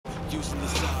Do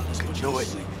it.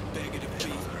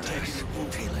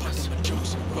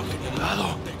 Cuidado.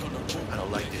 I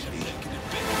don't like this beat.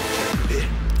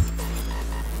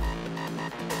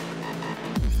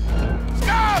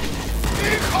 Stop!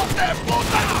 ¡Hijos de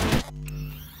puta!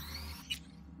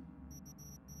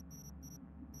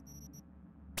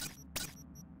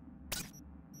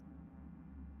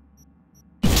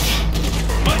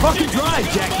 Fucking drive,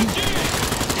 Jackie!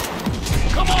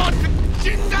 Come on!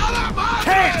 Chingada madre!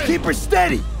 Hands, keep her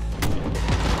steady!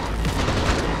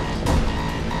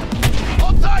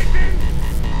 Hold tight, me!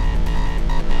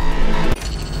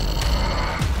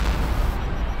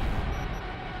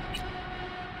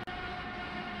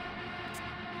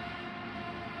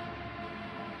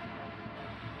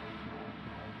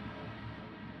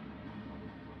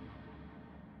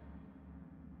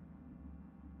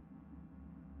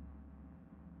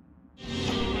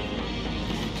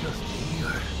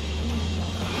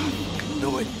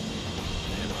 Do it.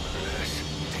 Hand on her ass,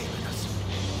 tailing us.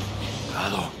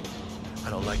 Cuidado. I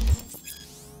don't like it.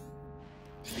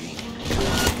 See?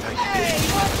 Hey,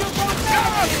 what's your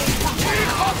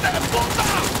 ¡Hijos de puta!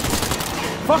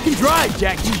 Fucking drive,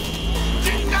 Jackie!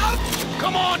 ¡Chingado!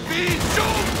 Come on, V!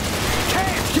 Shoot!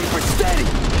 Hands, keep her steady!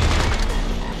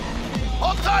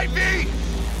 Hold tight, V!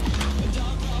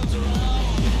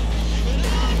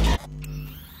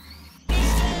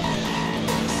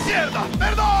 ¡Mierda!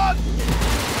 ¡Perdón!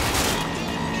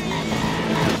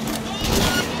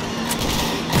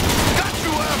 Got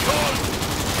you, asshole!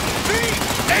 V!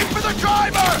 Aim for the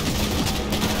driver!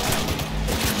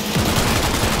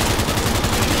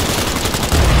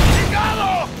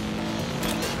 ¡Chingado!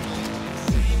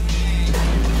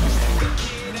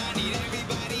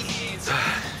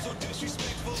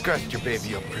 Scratched your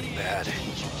baby up pretty bad.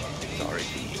 Sorry,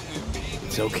 V.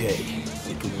 It's okay.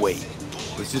 You can wait.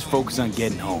 Let's just focus on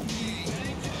getting home.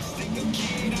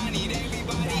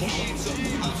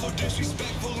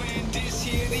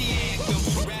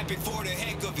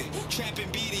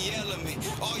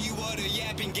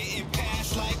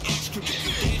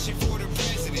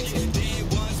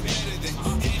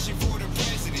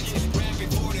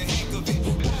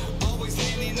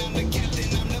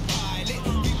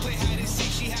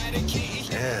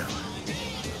 Damn.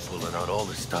 Pulling out all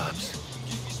the stops.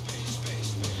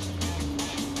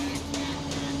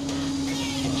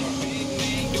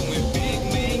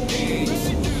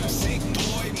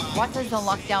 What does the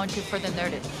lockdown do for the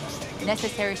nerded?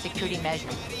 Necessary security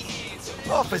measures.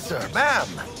 Officer, ma'am!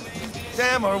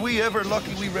 Damn, are we ever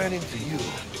lucky we ran into you.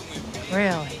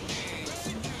 Really?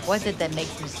 What is it that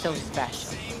makes me so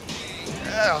special?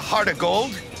 A heart of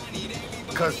gold?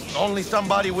 Because only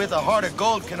somebody with a heart of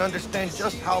gold can understand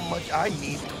just how much I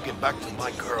need to get back to my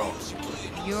girl.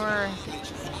 Your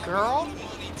girl?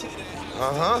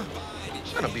 Uh-huh.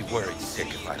 I'm gonna be worried sick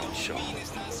if I don't show.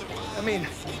 I mean,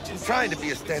 I'm trying to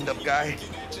be a stand-up guy.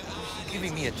 She's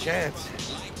giving me a chance.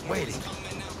 Waiting.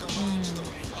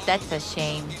 That's a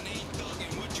shame.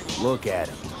 Look at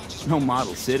him. No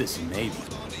model citizen, maybe,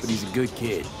 but he's a good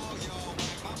kid.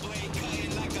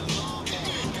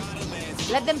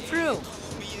 Let them through.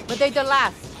 But they're the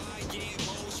last.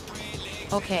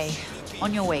 Okay,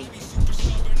 on your way.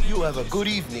 You have a good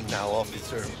evening now,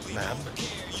 officer, ma'am.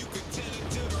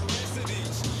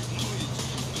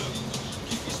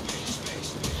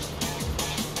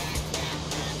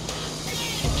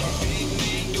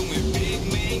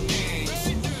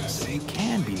 You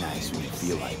can be nice when you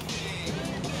feel like it.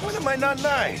 When am I not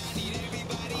nice?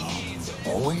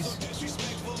 Always?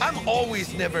 I'm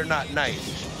always never not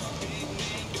nice.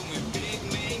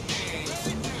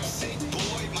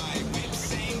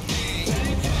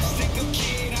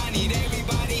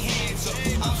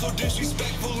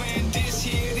 Disrespectful and this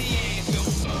here the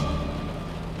anthem.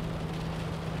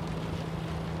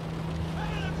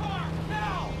 Out of the car,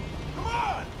 now! Come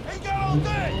on! Ain't got all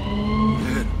day!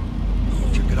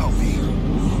 Check it out, V.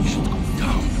 Shit's going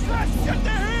down. Get the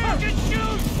hell! Fucking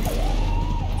shoot!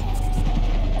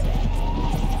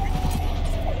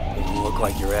 You look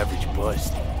like your average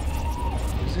bust.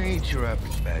 These ain't your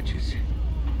average badges.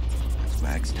 That's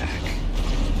Max TAC.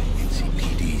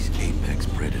 NCPD's apex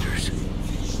predators.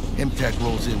 MTAC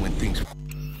rolls in when things...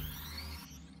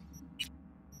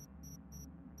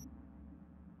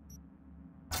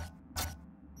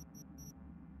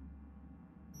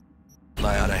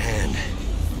 fly out of hand.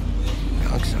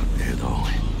 Gonks out there, though.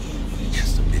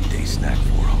 Just a midday snack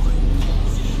for them.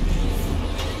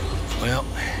 Well,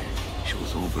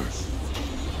 show's over.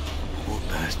 Poor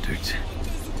bastards.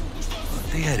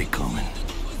 But they had it coming.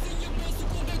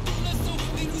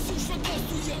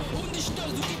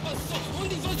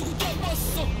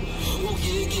 O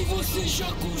que você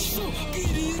já custou,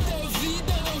 querida?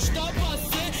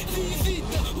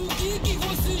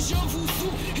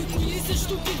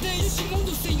 que tens, esse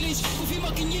mundo sem leis.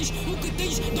 Confirma quem és, o que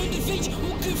tens, de onde vens,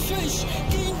 o que fez.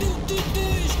 Quem deu te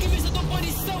tens, quem fez a tua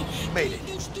aparição. Made it.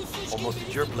 Almost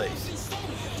at your place.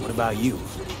 What about you?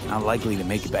 Not likely to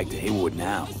make it back to Haywood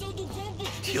now.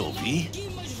 Chill, V.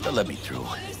 They'll let me through.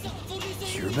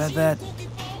 Sure about that?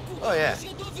 Oh, yeah.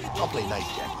 I'll play nice,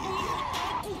 Jackie, again.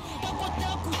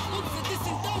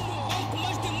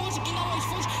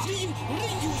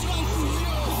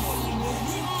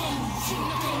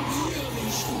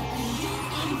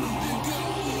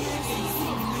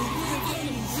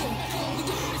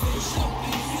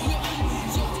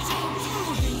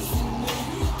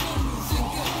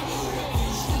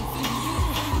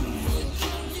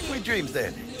 Sweet dreams,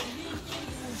 then.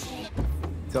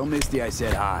 Tell Misty I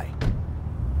said hi.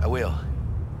 I will.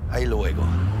 Ahí luego.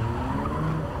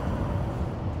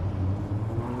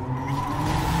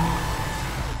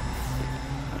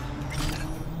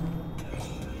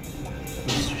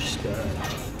 Mr.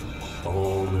 Scott,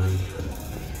 all night,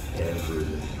 every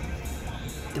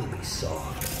night. Don't be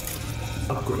soft.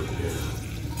 Upgrade now.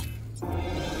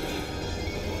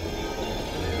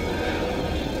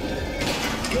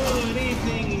 Good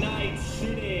evening, Night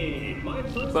City. My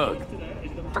first Bug. guest today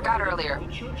is the Forgot earlier.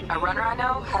 A runner I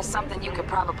know has something you could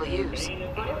probably use.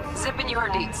 Zipping you her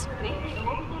deets.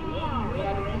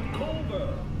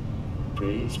 Culver.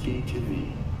 Praise be to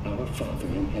thee, our Father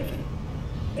in heaven.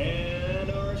 And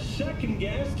our second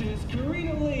guest is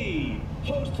Karina Lee,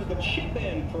 host of the Chip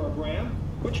In program,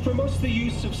 which promotes the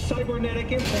use of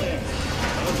cybernetic implants.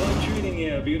 How's life treating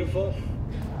you, beautiful?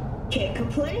 Can't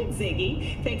complain,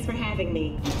 Ziggy. Thanks for having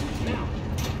me. Now,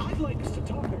 I'd like us to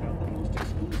talk about the most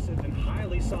exclusive and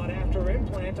highly sought-after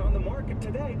implant on the market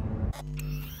today.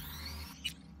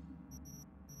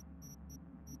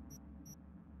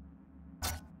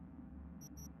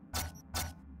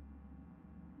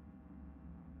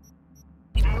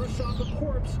 Arasaka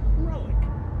Corpse Relic.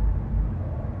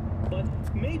 But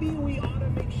maybe we ought to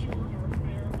make sure our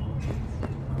fair audience...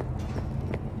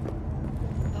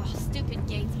 Oh, stupid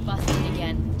gate's busted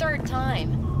again. Third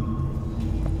time.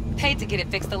 Paid to get it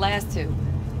fixed the last two.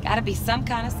 Gotta be some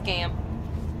kind of scam.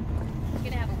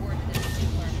 Gonna have a word with this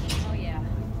department. Oh, yeah.